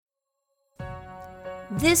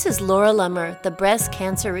This is Laura Lummer, the breast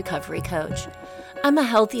cancer recovery coach. I'm a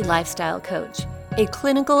healthy lifestyle coach, a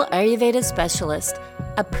clinical Ayurveda specialist,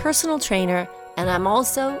 a personal trainer, and I'm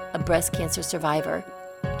also a breast cancer survivor.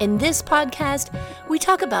 In this podcast, we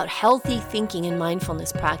talk about healthy thinking and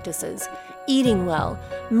mindfulness practices, eating well,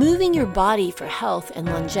 moving your body for health and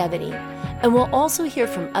longevity, and we'll also hear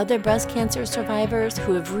from other breast cancer survivors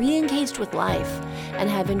who have re-engaged with life and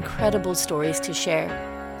have incredible stories to share.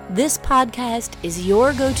 This podcast is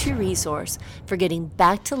your go-to resource for getting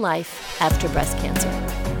back to life after breast cancer.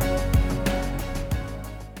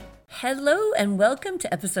 Hello and welcome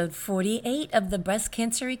to episode 48 of the Breast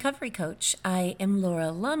Cancer Recovery Coach. I am Laura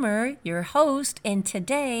Lummer, your host, and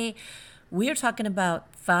today we are talking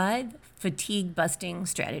about 5 fatigue-busting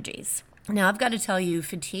strategies. Now, I've got to tell you,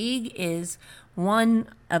 fatigue is one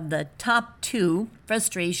of the top 2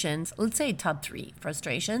 frustrations, let's say top 3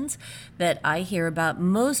 frustrations that I hear about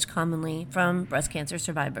most commonly from breast cancer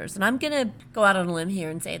survivors. And I'm going to go out on a limb here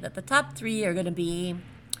and say that the top 3 are going to be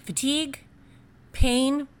fatigue,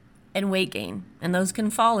 pain, and weight gain. And those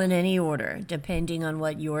can fall in any order depending on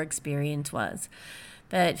what your experience was.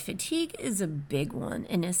 But fatigue is a big one,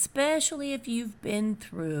 and especially if you've been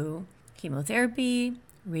through chemotherapy,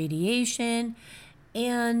 radiation,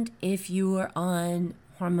 and if you are on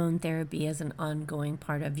hormone therapy as an ongoing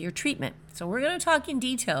part of your treatment. So we're going to talk in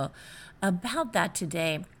detail about that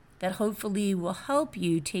today, that hopefully will help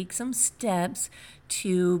you take some steps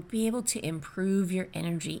to be able to improve your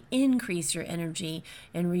energy, increase your energy,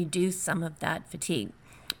 and reduce some of that fatigue.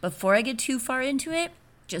 Before I get too far into it,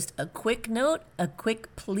 just a quick note, a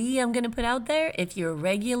quick plea I'm going to put out there. If you're a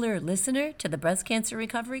regular listener to the Breast Cancer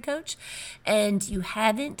Recovery Coach and you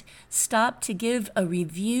haven't stopped to give a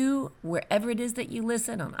review wherever it is that you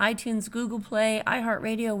listen, on iTunes, Google Play,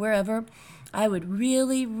 iHeartRadio, wherever, I would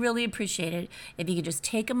really, really appreciate it if you could just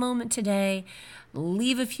take a moment today,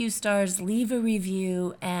 leave a few stars, leave a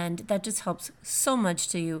review, and that just helps so much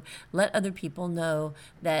to let other people know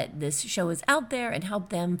that this show is out there and help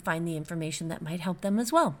them find the information that might help them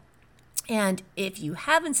as well. And if you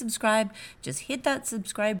haven't subscribed, just hit that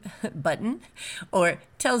subscribe button or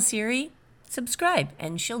tell Siri, subscribe,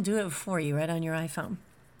 and she'll do it for you right on your iPhone.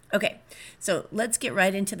 Okay, so let's get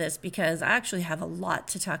right into this because I actually have a lot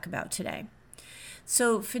to talk about today.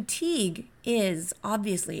 So fatigue is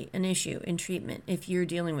obviously an issue in treatment if you're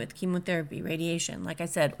dealing with chemotherapy, radiation, like I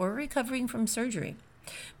said, or recovering from surgery.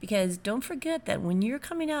 Because don't forget that when you're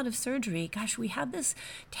coming out of surgery, gosh, we have this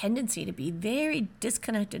tendency to be very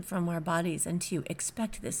disconnected from our bodies and to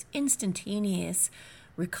expect this instantaneous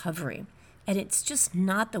recovery. And it's just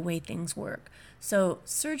not the way things work. So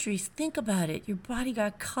surgeries, think about it. Your body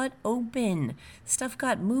got cut open. Stuff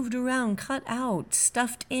got moved around, cut out,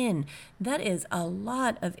 stuffed in. That is a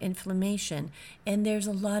lot of inflammation, and there's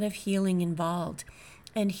a lot of healing involved.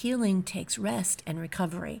 And healing takes rest and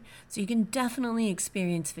recovery. So you can definitely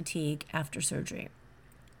experience fatigue after surgery.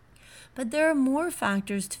 But there are more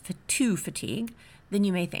factors to fatigue than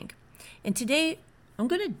you may think. And today, I'm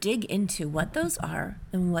going to dig into what those are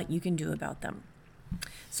and what you can do about them.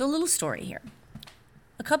 So a little story here.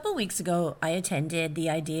 A couple weeks ago, I attended the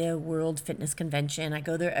IDEA World Fitness Convention. I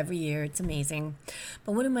go there every year. It's amazing.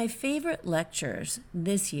 But one of my favorite lectures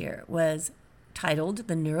this year was titled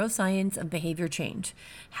The Neuroscience of Behavior Change: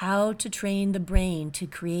 How to Train the Brain to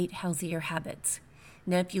Create Healthier Habits.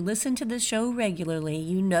 Now, if you listen to this show regularly,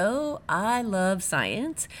 you know I love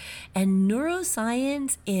science, and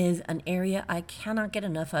neuroscience is an area I cannot get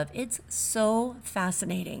enough of. It's so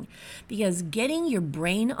fascinating because getting your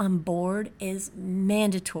brain on board is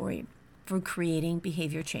mandatory for creating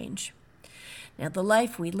behavior change. Now, the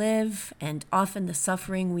life we live and often the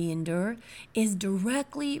suffering we endure is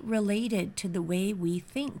directly related to the way we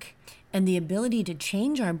think. And the ability to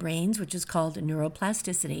change our brains, which is called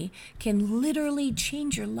neuroplasticity, can literally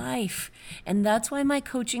change your life. And that's why my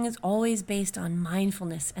coaching is always based on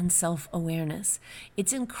mindfulness and self-awareness.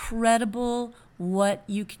 It's incredible what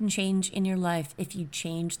you can change in your life if you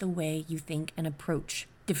change the way you think and approach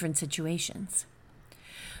different situations.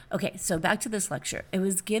 Okay, so back to this lecture. It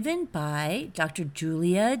was given by Dr.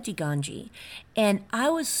 Julia DeGangi, and I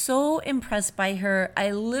was so impressed by her.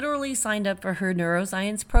 I literally signed up for her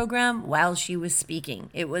neuroscience program while she was speaking.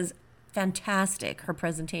 It was fantastic, her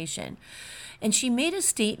presentation. And she made a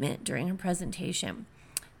statement during her presentation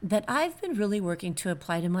that I've been really working to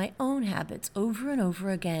apply to my own habits over and over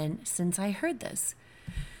again since I heard this.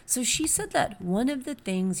 So she said that one of the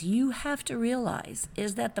things you have to realize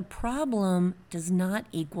is that the problem does not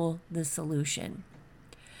equal the solution.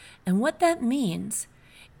 And what that means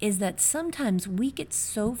is that sometimes we get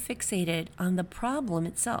so fixated on the problem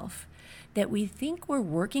itself that we think we're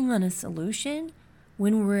working on a solution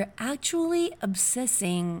when we're actually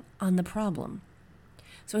obsessing on the problem.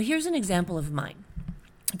 So here's an example of mine.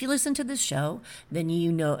 If you listen to this show, then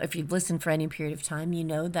you know, if you've listened for any period of time, you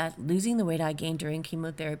know that losing the weight I gained during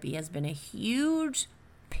chemotherapy has been a huge,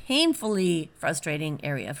 painfully frustrating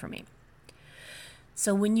area for me.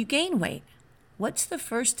 So when you gain weight, what's the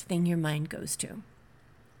first thing your mind goes to?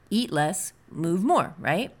 Eat less, move more,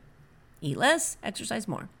 right? Eat less, exercise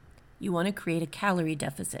more. You want to create a calorie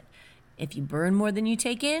deficit. If you burn more than you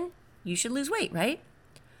take in, you should lose weight, right?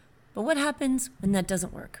 But what happens when that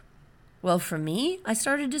doesn't work? Well, for me, I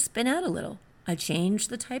started to spin out a little. I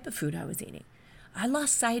changed the type of food I was eating. I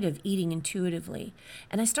lost sight of eating intuitively,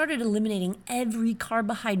 and I started eliminating every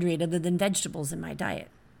carbohydrate other than vegetables in my diet.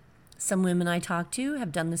 Some women I talk to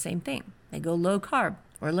have done the same thing. They go low carb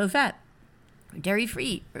or low fat or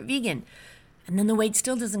dairy-free or vegan, and then the weight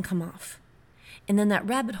still doesn't come off. And then that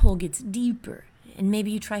rabbit hole gets deeper, and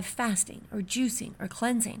maybe you try fasting or juicing or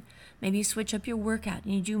cleansing. Maybe you switch up your workout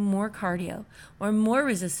and you do more cardio or more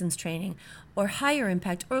resistance training or higher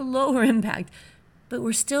impact or lower impact. But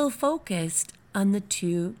we're still focused on the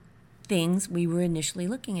two things we were initially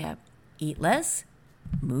looking at. Eat less,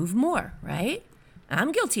 move more, right?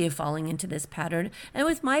 I'm guilty of falling into this pattern. And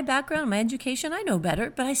with my background, my education, I know better,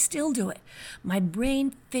 but I still do it. My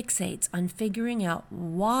brain fixates on figuring out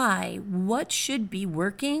why what should be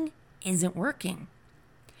working isn't working.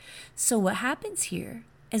 So what happens here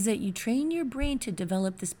is that you train your brain to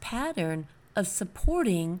develop this pattern of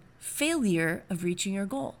supporting failure of reaching your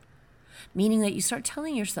goal, meaning that you start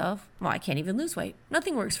telling yourself, well, I can't even lose weight.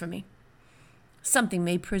 Nothing works for me. Something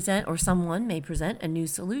may present, or someone may present a new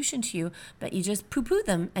solution to you, but you just poo-poo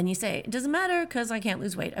them and you say, it doesn't matter because I can't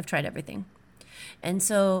lose weight. I've tried everything. And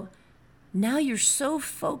so now you're so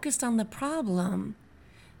focused on the problem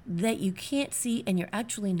that you can't see, and you're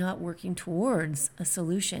actually not working towards a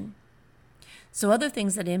solution. So other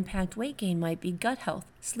things that impact weight gain might be gut health,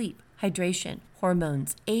 sleep, hydration,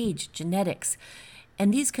 hormones, age, genetics.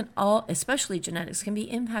 And these can all, especially genetics, can be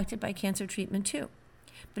impacted by cancer treatment too.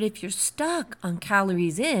 But if you're stuck on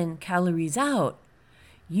calories in, calories out,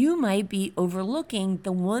 you might be overlooking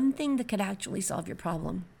the one thing that could actually solve your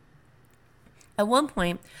problem. At one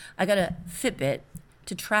point, I got a Fitbit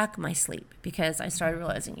to track my sleep because I started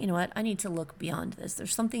realizing, you know what, I need to look beyond this.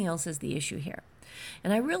 There's something else is the issue here.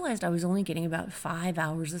 And I realized I was only getting about 5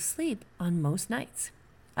 hours of sleep on most nights.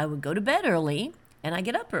 I would go to bed early and I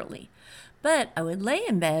get up early. But I would lay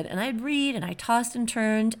in bed and I'd read and I tossed and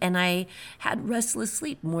turned and I had restless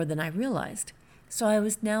sleep more than I realized. So I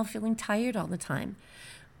was now feeling tired all the time.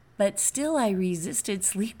 But still I resisted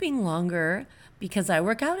sleeping longer because I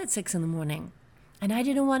work out at 6 a.m. And I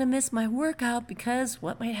didn't want to miss my workout because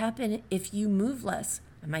what might happen if you move less?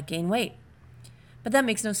 I might gain weight. But that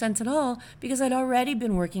makes no sense at all because I'd already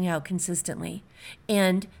been working out consistently.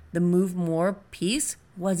 And the move more piece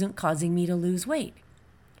wasn't causing me to lose weight.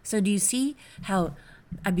 So do you see how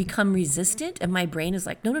I become resistant and my brain is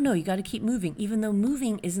like, no, you got to keep moving, even though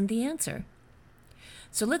moving isn't the answer.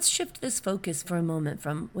 So let's shift this focus for a moment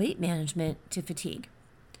from weight management to fatigue.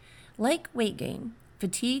 Like weight gain,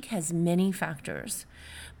 fatigue has many factors.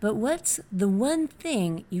 But what's the one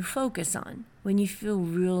thing you focus on when you feel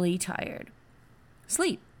really tired?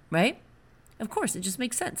 Sleep, right? Of course, it just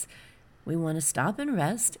makes sense. We want to stop and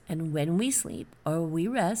rest, and when we sleep or we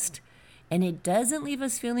rest, and it doesn't leave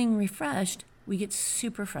us feeling refreshed, we get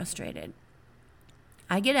super frustrated.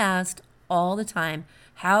 I get asked all the time,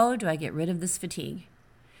 how do I get rid of this fatigue?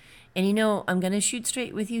 And you know, I'm going to shoot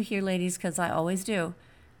straight with you here, ladies, because I always do.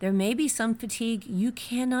 There may be some fatigue you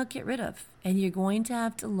cannot get rid of, and you're going to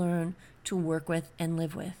have to learn to work with and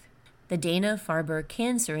live with. The Dana-Farber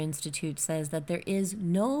Cancer Institute says that there is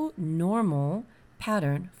no normal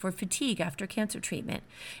pattern for fatigue after cancer treatment,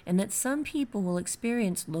 and that some people will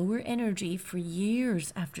experience lower energy for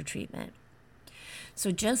years after treatment.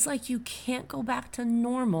 So just like you can't go back to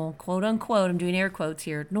normal, quote unquote, I'm doing air quotes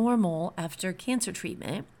here, normal after cancer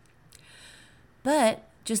treatment, but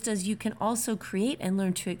just as you can also create and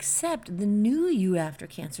learn to accept the new you after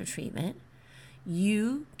cancer treatment,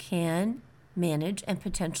 you can manage and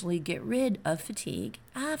potentially get rid of fatigue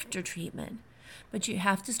after treatment. But you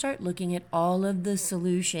have to start looking at all of the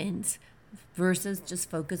solutions versus just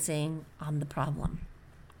focusing on the problem.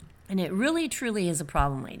 And it really, truly is a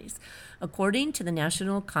problem, ladies. According to the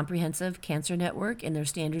National Comprehensive Cancer Network and their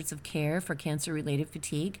standards of care for cancer-related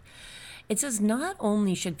fatigue, it says not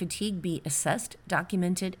only should fatigue be assessed,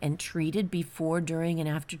 documented, and treated before, during, and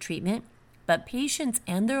after treatment, but patients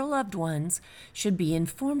and their loved ones should be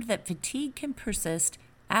informed that fatigue can persist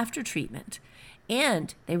after treatment.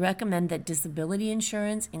 And they recommend that disability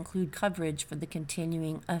insurance include coverage for the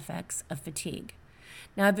continuing effects of fatigue.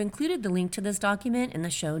 Now, I've included the link to this document in the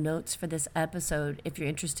show notes for this episode if you're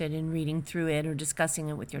interested in reading through it or discussing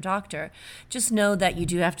it with your doctor. Just know that you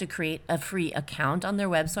do have to create a free account on their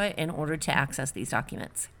website in order to access these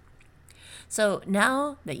documents. So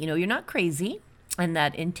now that you know you're not crazy and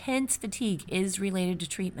that intense fatigue is related to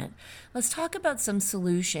treatment, let's talk about some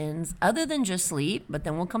solutions other than just sleep, but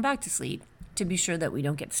then we'll come back to sleep to be sure that we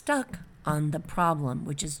don't get stuck on the problem,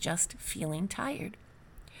 which is just feeling tired.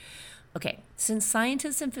 Okay, since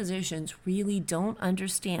scientists and physicians really don't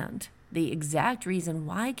understand the exact reason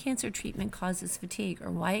why cancer treatment causes fatigue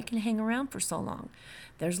or why it can hang around for so long,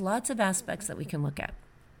 there's lots of aspects that we can look at.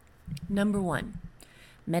 Number one,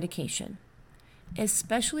 medication.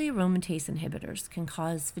 Especially aromatase inhibitors can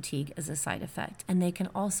cause fatigue as a side effect, and they can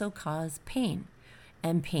also cause pain,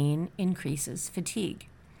 and pain increases fatigue.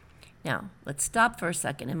 Now, let's stop for a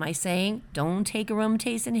second. Am I saying don't take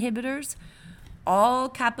aromatase inhibitors? All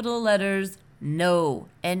capital letters, no.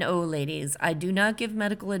 N-O, ladies. I do not give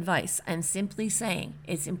medical advice. I'm simply saying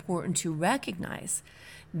it's important to recognize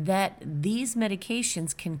that these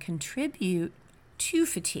medications can contribute to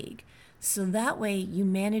fatigue. So that way you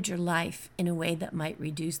manage your life in a way that might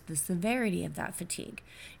reduce the severity of that fatigue.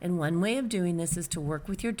 And one way of doing this is to work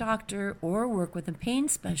with your doctor or work with a pain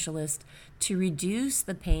specialist to reduce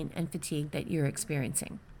the pain and fatigue that you're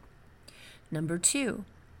experiencing. Number two,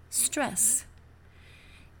 stress.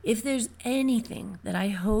 If there's anything that I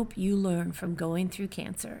hope you learn from going through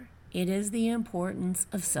cancer, it is the importance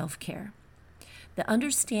of self-care. The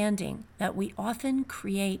understanding that we often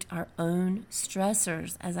create our own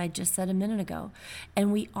stressors, as I just said a minute ago,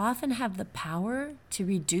 and we often have the power to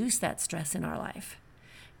reduce that stress in our life.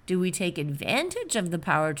 Do we take advantage of the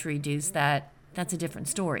power to reduce that? That's a different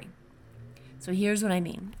story. So here's what I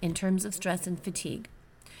mean in terms of stress and fatigue.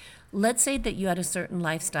 Let's say that you had a certain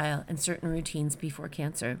lifestyle and certain routines before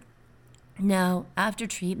cancer. Now, after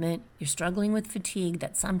treatment, you're struggling with fatigue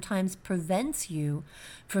that sometimes prevents you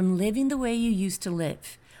from living the way you used to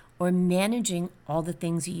live or managing all the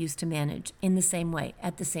things you used to manage in the same way,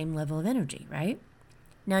 at the same level of energy, right?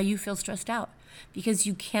 Now you feel stressed out because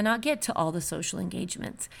you cannot get to all the social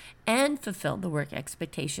engagements and fulfill the work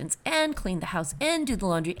expectations and clean the house and do the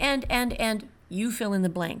laundry and you fill in the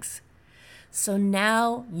blanks. So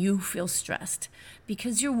now you feel stressed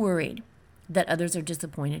because you're worried that others are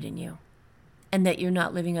disappointed in you and that you're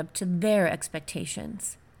not living up to their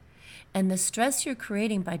expectations. And the stress you're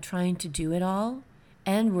creating by trying to do it all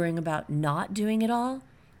and worrying about not doing it all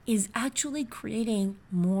is actually creating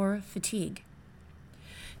more fatigue.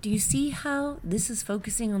 Do you see how this is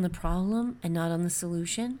focusing on the problem and not on the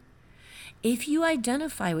solution? If you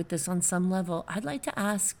identify with this on some level, I'd like to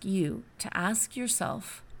ask you to ask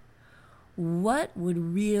yourself, what would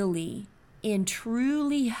really and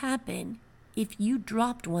truly happen if you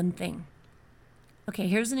dropped one thing? Okay,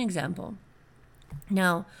 here's an example.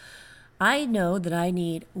 Now, I know that I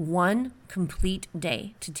need one complete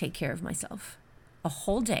day to take care of myself. A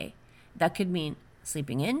whole day. That could mean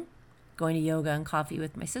sleeping in, going to yoga and coffee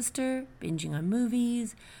with my sister, binging on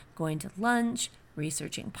movies, going to lunch,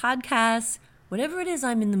 researching podcasts, whatever it is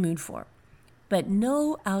I'm in the mood for. But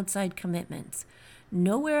no outside commitments.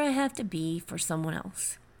 Nowhere I have to be for someone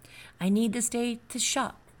else. I need this day to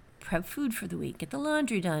shop, prep food for the week, get the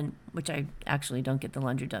laundry done, which I actually don't get the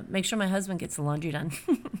laundry done. Make sure my husband gets the laundry done.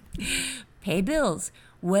 Pay bills.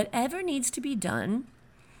 Whatever needs to be done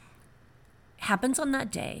happens on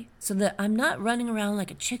that day so that I'm not running around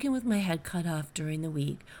like a chicken with my head cut off during the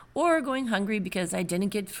week or going hungry because I didn't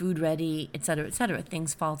get food ready, etc., etc.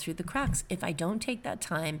 Things fall through the cracks if I don't take that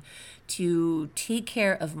time to take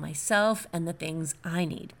care of myself and the things I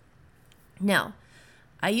need. Now,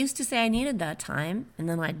 I used to say I needed that time, and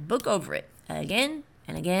then I'd book over it again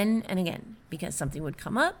and again and again because something would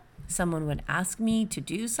come up, someone would ask me to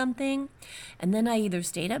do something, and then I either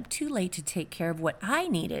stayed up too late to take care of what I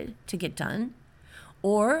needed to get done,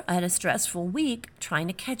 or I had a stressful week trying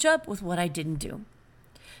to catch up with what I didn't do.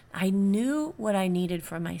 I knew what I needed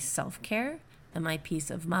for my self-care and my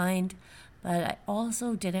peace of mind, but I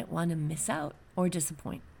also didn't want to miss out or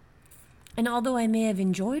disappoint. And although I may have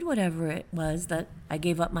enjoyed whatever it was that I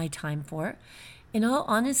gave up my time for, in all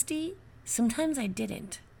honesty, sometimes I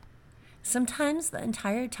didn't. Sometimes the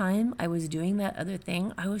entire time I was doing that other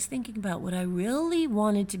thing, I was thinking about what I really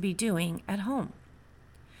wanted to be doing at home.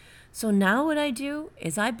 So now what I do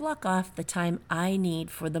is I block off the time I need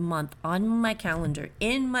for the month on my calendar,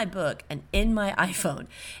 in my book, and in my iPhone.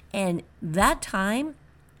 And that time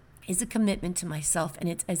is a commitment to myself, and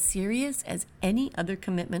it's as serious as any other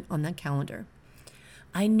commitment on that calendar.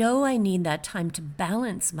 I know I need that time to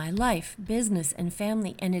balance my life, business, and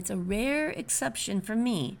family, and it's a rare exception for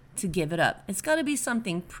me to give it up. It's got to be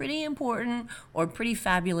something pretty important or pretty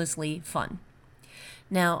fabulously fun.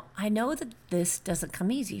 Now, I know that this doesn't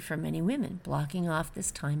come easy for many women, blocking off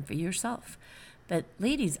this time for yourself. But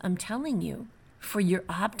ladies, I'm telling you, for your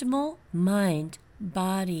optimal mind,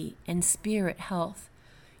 body, and spirit health,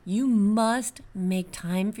 you must make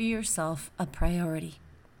time for yourself a priority.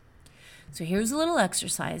 So here's a little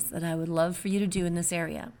exercise that I would love for you to do in this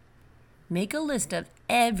area. Make a list of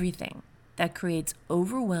everything that creates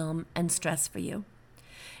overwhelm and stress for you.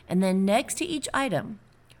 And then next to each item,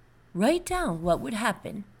 write down what would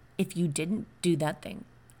happen if you didn't do that thing,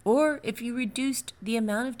 or if you reduced the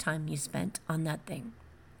amount of time you spent on that thing.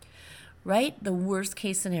 Write the worst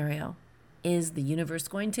case scenario. Is the universe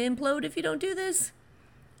going to implode if you don't do this?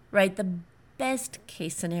 Write the best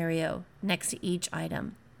case scenario next to each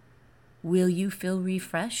item. Will you feel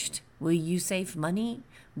refreshed? Will you save money?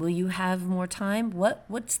 Will you have more time?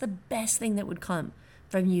 What's the best thing that would come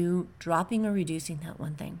from you dropping or reducing that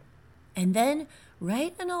one thing? And then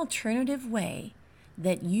write an alternative way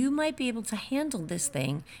that you might be able to handle this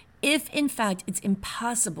thing if, in fact, it's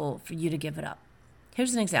impossible for you to give it up.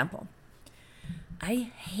 Here's an example.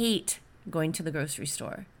 I hate going to the grocery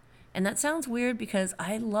store. And that sounds weird because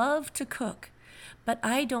I love to cook, but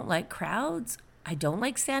I don't like crowds, I don't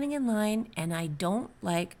like standing in line, and I don't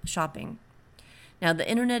like shopping. Now, the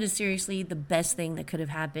internet is seriously the best thing that could have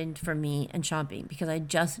happened for me and shopping because I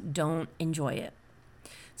just don't enjoy it.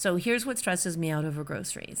 So here's what stresses me out over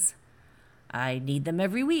groceries. I need them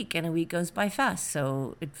every week, and a week goes by fast,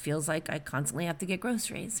 so it feels like I constantly have to get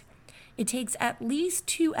groceries. It takes at least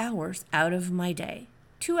 2 hours out of my day,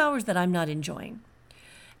 2 hours that I'm not enjoying.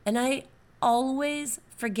 And I always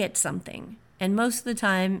forget something, and most of the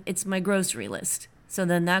time it's my grocery list, so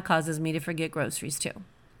then that causes me to forget groceries too.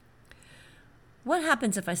 What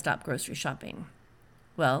happens if I stop grocery shopping?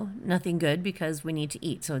 Well, nothing good because we need to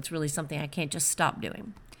eat, so it's really something I can't just stop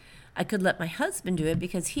doing. I could let my husband do it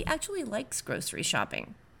because he actually likes grocery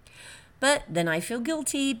shopping. But then I feel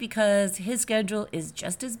guilty because his schedule is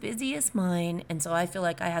just as busy as mine, and so I feel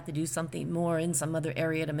like I have to do something more in some other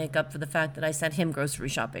area to make up for the fact that I sent him grocery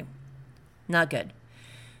shopping. Not good.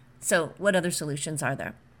 So what other solutions are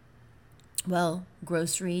there? Well,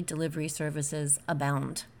 grocery delivery services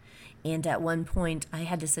abound. And at one point, I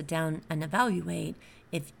had to sit down and evaluate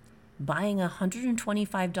if buying a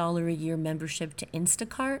 $125 a year membership to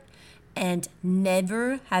Instacart and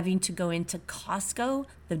never having to go into Costco,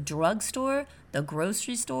 the drugstore, the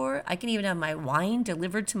grocery store, I can even have my wine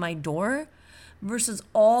delivered to my door, versus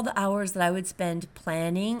all the hours that I would spend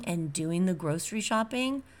planning and doing the grocery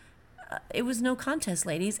shopping. It was no contest,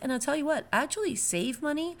 ladies. And I'll tell you what, I actually save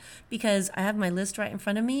money because I have my list right in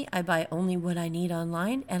front of me. I buy only what I need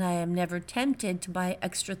online, and I am never tempted to buy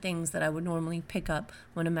extra things that I would normally pick up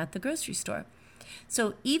when I'm at the grocery store.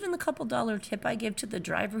 So even the couple dollar tip I give to the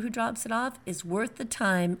driver who drops it off is worth the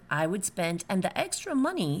time I would spend and the extra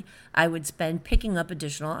money I would spend picking up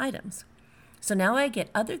additional items. So now I get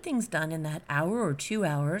other things done in that hour or 2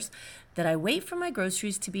 hours that I wait for my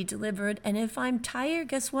groceries to be delivered. And if I'm tired,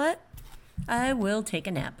 guess what? I will take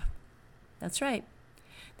a nap. That's right.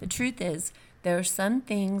 The truth is, there are some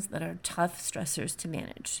things that are tough stressors to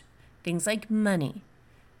manage. Things like money,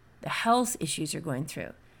 the health issues you're going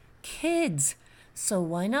through, kids. So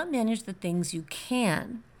why not manage the things you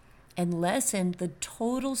can and lessen the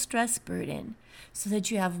total stress burden so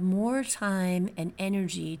that you have more time and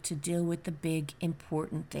energy to deal with the big,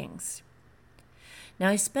 important things? Now,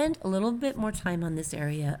 I spend a little bit more time on this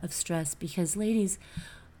area of stress because, ladies,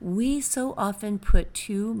 we so often put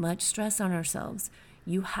too much stress on ourselves.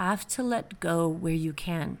 You have to let go where you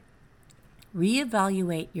can.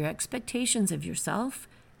 Reevaluate your expectations of yourself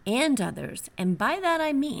and others. And by that,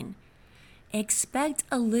 I mean, expect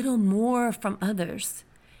a little more from others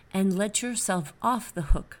and let yourself off the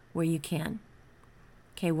hook where you can.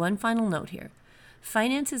 Okay, one final note here.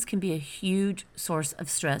 Finances can be a huge source of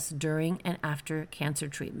stress during and after cancer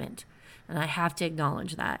treatment, and I have to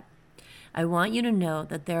acknowledge that. I want you to know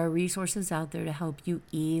that there are resources out there to help you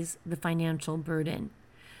ease the financial burden.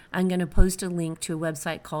 I'm going to post a link to a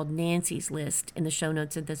website called Nancy's List in the show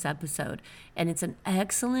notes of this episode, and it's an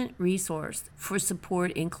excellent resource for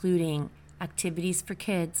support, including activities for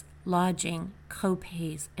kids, lodging,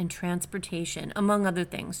 co-pays, and transportation, among other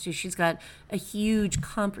things. So she's got a huge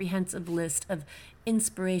comprehensive list of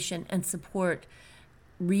inspiration and support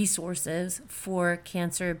resources for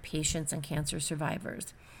cancer patients and cancer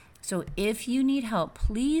survivors. So if you need help,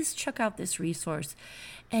 please check out this resource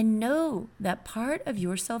and know that part of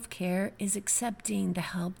your self-care is accepting the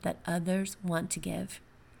help that others want to give.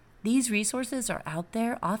 These resources are out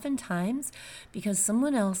there oftentimes because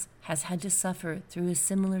someone else has had to suffer through a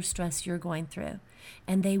similar stress you're going through,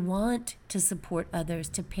 and they want to support others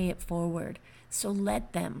to pay it forward. So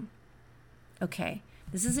let them. Okay,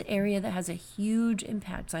 this is an area that has a huge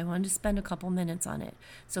impact, so I wanted to spend a couple minutes on it.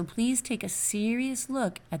 So please take a serious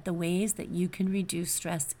look at the ways that you can reduce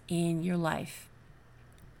stress in your life.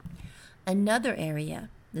 Another area,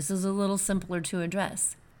 this is a little simpler to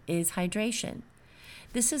address, is hydration.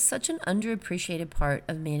 This is such an underappreciated part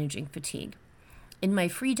of managing fatigue. In my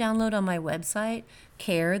free download on my website,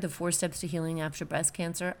 CARE, the 4 Steps to Healing After Breast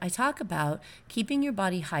Cancer, I talk about keeping your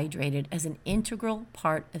body hydrated as an integral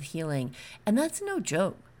part of healing. And that's no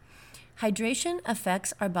joke. Hydration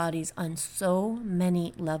affects our bodies on so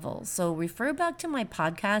many levels. So refer back to my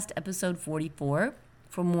podcast, episode 44,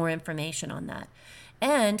 for more information on that.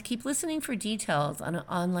 And keep listening for details on an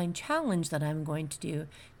online challenge that I'm going to do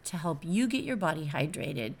to help you get your body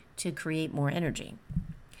hydrated to create more energy.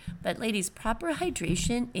 But ladies, proper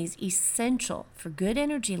hydration is essential for good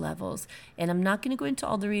energy levels. And I'm not going to go into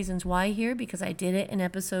all the reasons why here because I did it in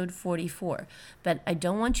episode 44. But I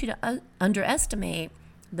don't want you to underestimate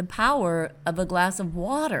the power of a glass of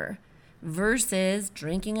water versus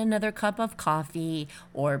drinking another cup of coffee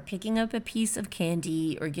or picking up a piece of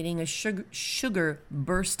candy or getting a sugar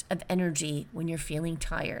burst of energy when you're feeling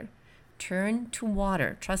tired. Turn to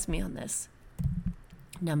water. Trust me on this.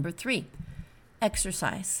 Number 3,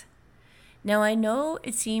 exercise. Now, I know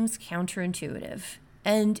it seems counterintuitive,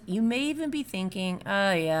 and you may even be thinking,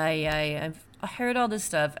 I've heard all this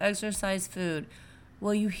stuff, exercise, food.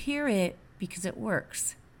 Well, you hear it because it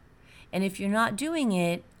works. And if you're not doing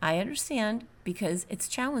it, I understand because it's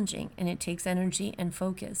challenging and it takes energy and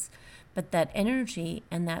focus. But that energy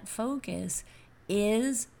and that focus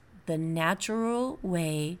is the natural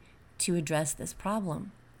way to address this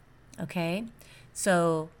problem. Okay?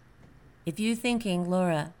 So if you're thinking,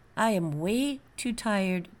 Laura, I am way too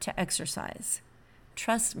tired to exercise.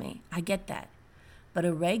 Trust me, I get that. But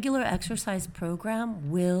a regular exercise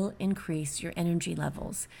program will increase your energy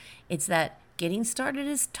levels. It's that getting started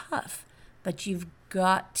is tough, but you've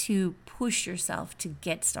got to push yourself to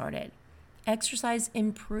get started. Exercise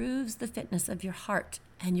improves the fitness of your heart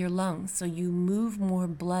and your lungs, so you move more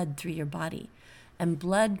blood through your body. And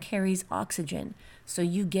blood carries oxygen, so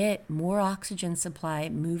you get more oxygen supply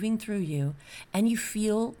moving through you, and you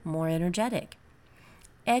feel more energetic.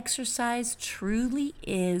 Exercise truly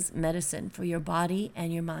is medicine for your body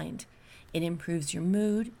and your mind. It improves your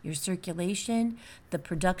mood, your circulation, the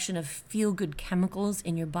production of feel-good chemicals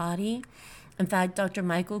in your body. In fact, Dr.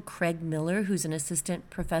 Michael Craig Miller, who's an assistant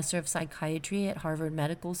professor of psychiatry at Harvard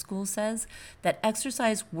Medical School, says that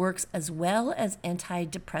exercise works as well as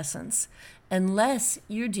antidepressants, unless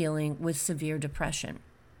you're dealing with severe depression.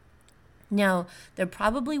 Now, there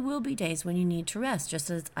probably will be days when you need to rest, just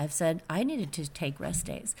as I've said I needed to take rest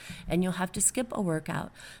days, and you'll have to skip a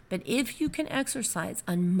workout. But if you can exercise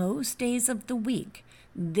on most days of the week,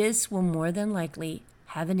 this will more than likely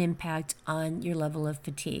have an impact on your level of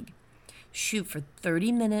fatigue. Shoot for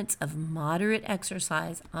 30 minutes of moderate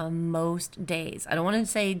exercise on most days. I don't want to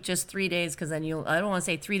say just 3 days because then I don't want to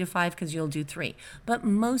say 3 to 5 because you'll do 3, but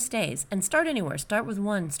most days. And start anywhere. Start with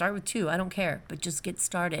 1, start with 2. I don't care, but just get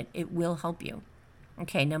started. It will help you.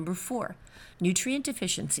 Okay, number 4, nutrient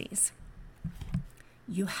deficiencies.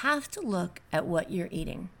 You have to look at what you're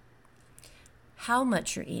eating. How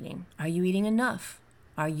much you're eating. Are you eating enough?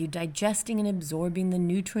 Are you digesting and absorbing the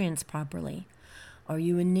nutrients properly? Are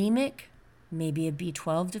you anemic? Maybe a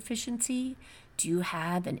B12 deficiency? Do you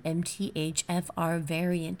have an MTHFR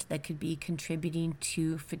variant that could be contributing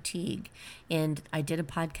to fatigue? And I did a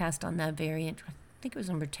podcast on that variant. I think it was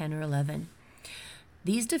number 10 or 11.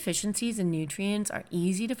 These deficiencies in nutrients are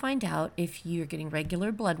easy to find out if you're getting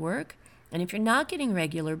regular blood work. And if you're not getting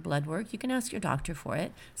regular blood work, you can ask your doctor for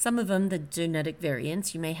it. Some of them, the genetic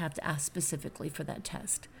variants, you may have to ask specifically for that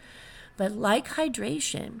test. But like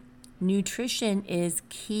hydration, nutrition is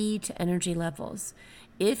key to energy levels.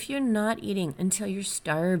 If you're not eating until you're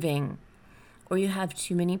starving, or you have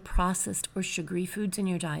too many processed or sugary foods in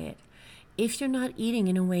your diet, if you're not eating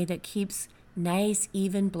in a way that keeps nice,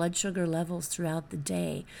 even blood sugar levels throughout the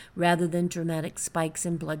day, rather than dramatic spikes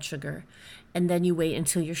in blood sugar, and then you wait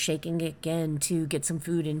until you're shaking again to get some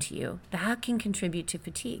food into you, that can contribute to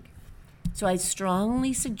fatigue. So I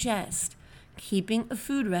strongly suggest keeping a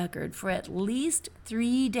food record for at least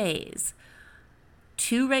 3 days,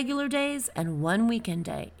 2 regular days and 1 weekend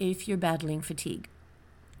day if you're battling fatigue.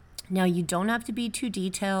 Now, you don't have to be too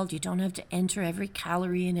detailed. You don't have to enter every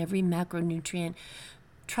calorie and every macronutrient.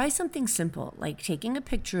 Try something simple, like taking a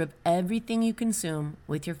picture of everything you consume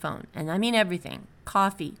with your phone. And I mean everything: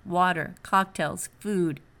 coffee, water, cocktails,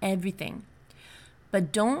 food, everything.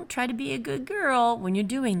 But don't try to be a good girl when you're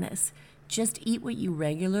doing this. Just eat what you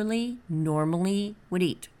regularly, normally would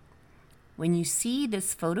eat. When you see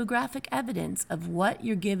this photographic evidence of what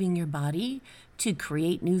you're giving your body to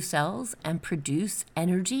create new cells and produce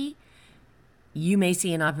energy, you may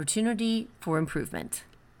see an opportunity for improvement.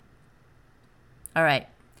 All right,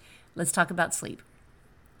 let's talk about sleep.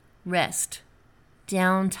 Rest,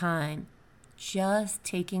 downtime, just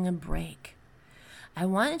taking a break. I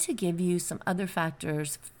wanted to give you some other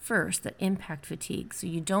factors first that impact fatigue so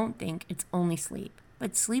you don't think it's only sleep.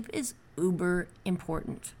 But sleep is uber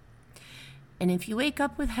important. And if you wake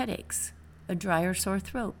up with headaches, a dry or sore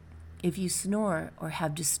throat, if you snore or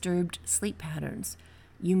have disturbed sleep patterns,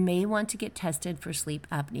 you may want to get tested for sleep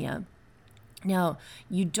apnea. Now,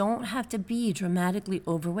 you don't have to be dramatically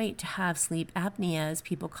overweight to have sleep apnea as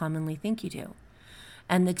people commonly think you do.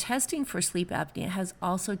 And the testing for sleep apnea has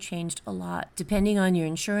also changed a lot. Depending on your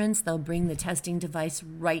insurance, they'll bring the testing device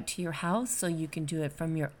right to your house so you can do it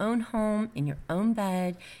from your own home, in your own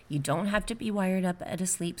bed. You don't have to be wired up at a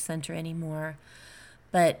sleep center anymore.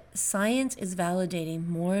 But science is validating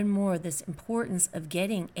more and more this importance of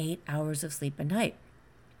getting 8 hours of sleep a night.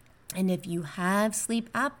 And if you have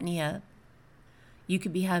sleep apnea, you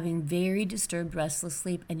could be having very disturbed restless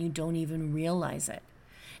sleep and you don't even realize it.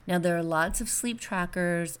 Now, there are lots of sleep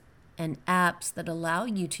trackers and apps that allow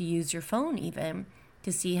you to use your phone even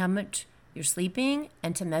to see how much you're sleeping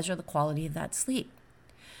and to measure the quality of that sleep.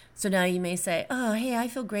 So now you may say, oh, hey, I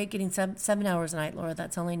feel great getting 7 hours a night, Laura,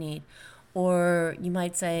 that's all I need. Or you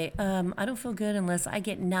might say, I don't feel good unless I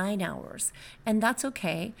get 9 hours. And that's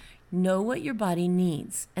okay. Know what your body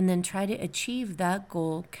needs and then try to achieve that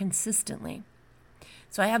goal consistently.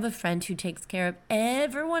 So I have a friend who takes care of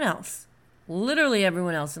everyone else, literally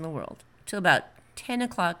everyone else in the world, till about 10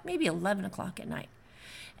 o'clock, maybe 11 o'clock at night.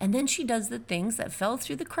 And then she does the things that fell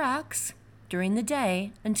through the cracks during the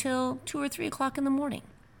day until 2 or 3 o'clock in the morning.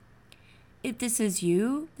 If this is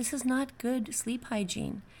you, this is not good sleep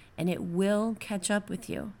hygiene, and it will catch up with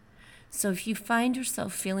you. So if you find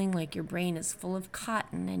yourself feeling like your brain is full of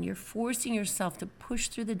cotton and you're forcing yourself to push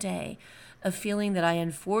through the day, a feeling that I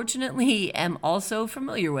unfortunately am also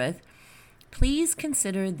familiar with, please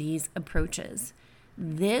consider these approaches.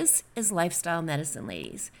 This is lifestyle medicine,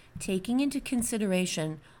 ladies, taking into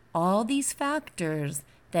consideration all these factors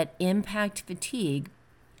that impact fatigue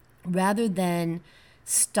rather than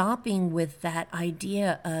stopping with that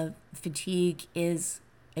idea of fatigue is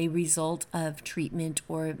a result of treatment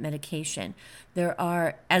or medication. There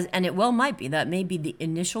are, and it well might be, that may be the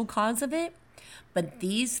initial cause of it, but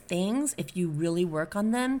these things, if you really work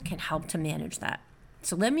on them, can help to manage that.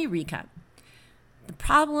 So let me recap. The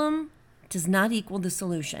problem does not equal the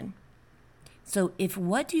solution. So if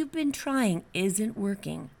what you've been trying isn't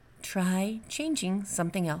working, try changing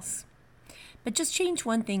something else. But just change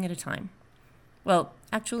one thing at a time. Well,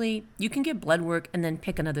 actually, you can get blood work and then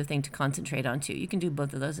pick another thing to concentrate on too. You can do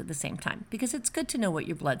both of those at the same time because it's good to know what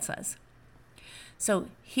your blood says. So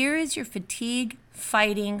here is your fatigue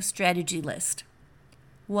fighting strategy list.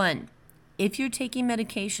 1, if you're taking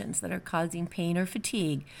medications that are causing pain or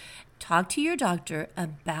fatigue, talk to your doctor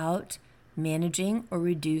about managing or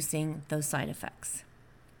reducing those side effects.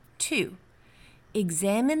 2,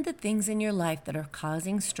 examine the things in your life that are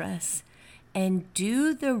causing stress and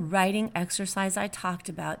do the writing exercise I talked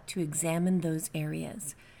about to examine those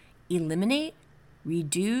areas. Eliminate,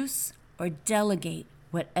 reduce, or delegate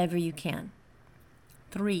whatever you can.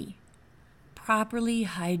 3, properly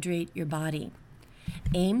hydrate your body.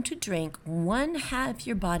 Aim to drink 1/2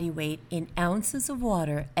 your body weight in ounces of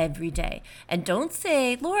water every day. And don't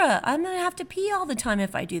say, Laura, I'm going to have to pee all the time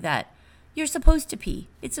if I do that. You're supposed to pee.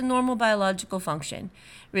 It's a normal biological function,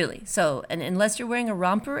 really. So, and unless you're wearing a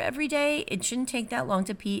romper every day, it shouldn't take that long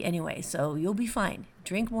to pee anyway. So you'll be fine.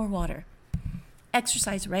 Drink more water.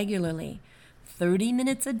 Exercise regularly. 30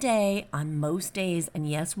 minutes a day on most days. And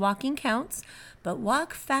yes, walking counts, but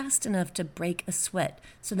walk fast enough to break a sweat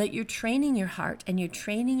so that you're training your heart and you're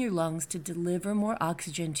training your lungs to deliver more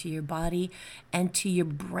oxygen to your body and to your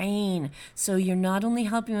brain. So you're not only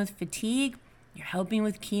helping with fatigue, you're helping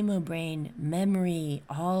with chemo brain, memory,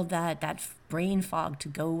 all that brain fog to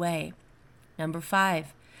go away.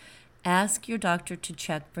 5, ask your doctor to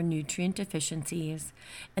check for nutrient deficiencies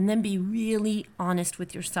and then be really honest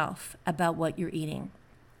with yourself about what you're eating.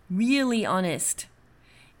 Really honest.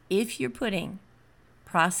 If you're putting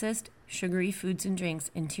processed sugary foods and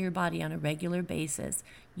drinks into your body on a regular basis,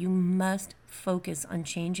 you must focus on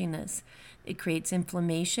changing this. It creates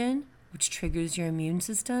inflammation, which triggers your immune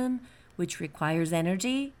system, which requires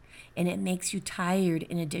energy, and it makes you tired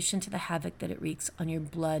in addition to the havoc that it wreaks on your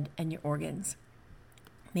blood and your organs.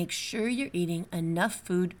 Make sure you're eating enough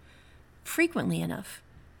food frequently enough.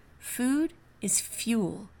 Food is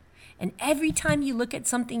fuel. And every time you look at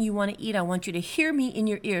something you want to eat, I want you to hear me in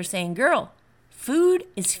your ear saying, girl, food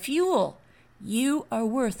is fuel. You are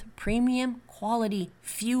worth premium quality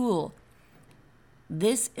fuel.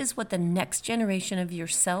 This is what the next generation of your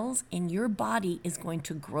cells in your body is going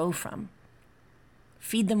to grow from.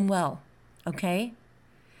 Feed them well, okay?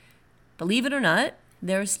 Believe it or not,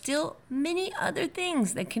 there are still many other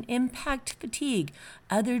things that can impact fatigue,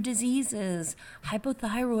 other diseases,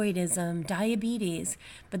 hypothyroidism, diabetes,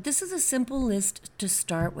 but this is a simple list to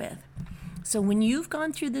start with. So when you've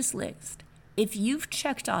gone through this list, if you've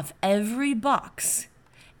checked off every box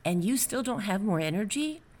and you still don't have more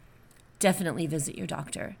energy, definitely visit your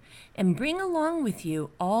doctor and bring along with you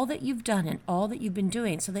all that you've done and all that you've been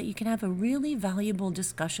doing so that you can have a really valuable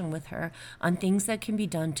discussion with her on things that can be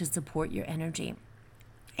done to support your energy.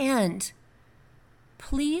 And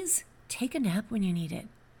please take a nap when you need it.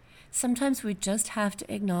 Sometimes we just have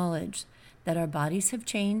to acknowledge that our bodies have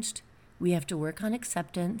changed, we have to work on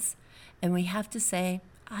acceptance, and we have to say,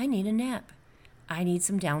 I need a nap. I need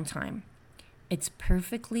some downtime. It's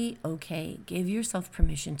perfectly okay. Give yourself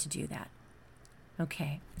permission to do that.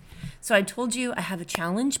 Okay. So I told you I have a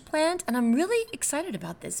challenge planned, and I'm really excited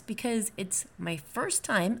about this because it's my first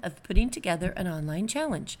time of putting together an online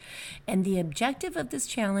challenge. And the objective of this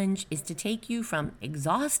challenge is to take you from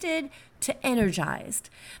exhausted to energized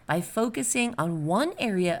by focusing on one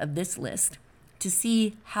area of this list to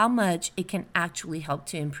see how much it can actually help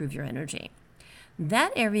to improve your energy.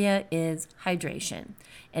 That area is hydration.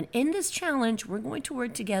 And in this challenge, we're going to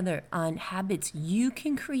work together on habits you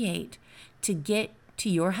can create to get to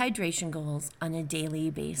your hydration goals on a daily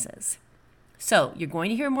basis. So you're going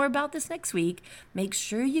to hear more about this next week. Make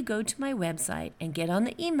sure you go to my website and get on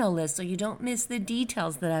the email list so you don't miss the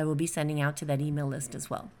details that I will be sending out to that email list as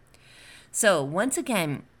well. So once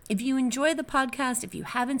again, if you enjoy the podcast, if you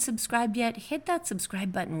haven't subscribed yet, hit that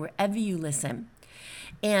subscribe button wherever you listen.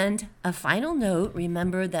 And a final note,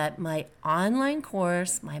 remember that my online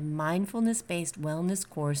course, my mindfulness-based wellness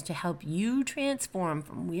course to help you transform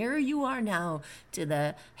from where you are now to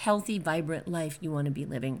the healthy, vibrant life you want to be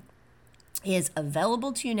living, is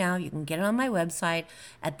available to you now. You can get it on my website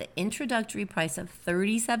at the introductory price of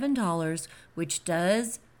 $37, which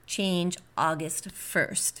does change August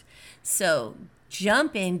 1st. So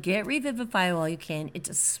jump in, get Revivify while you can. It's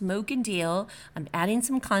a smoking deal. I'm adding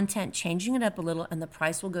some content, changing it up a little, and the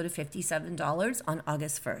price will go to $57 on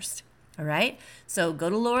August 1st. All right? So go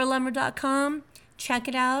to lauralummer.com, check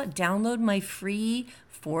it out, download my free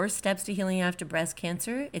 4 Steps to Healing After Breast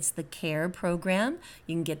Cancer. It's the CARE program.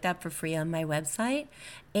 You can get that for free on my website.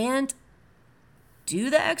 And do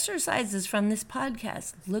the exercises from this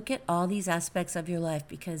podcast. Look at all these aspects of your life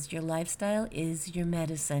because your lifestyle is your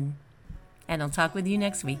medicine. And I'll talk with you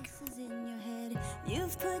next week.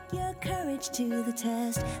 You've put your courage to the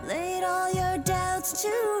test, laid all your doubts to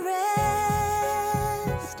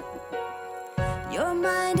rest. Your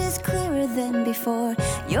mind is clearer than before,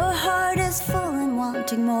 your heart is full and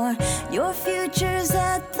wanting more, your future's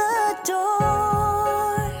at the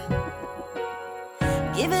door.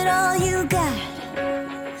 Give it all you got,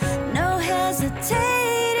 no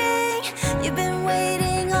hesitating, you've been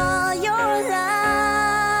waiting all your life.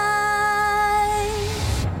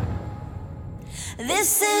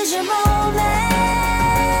 This is your moment.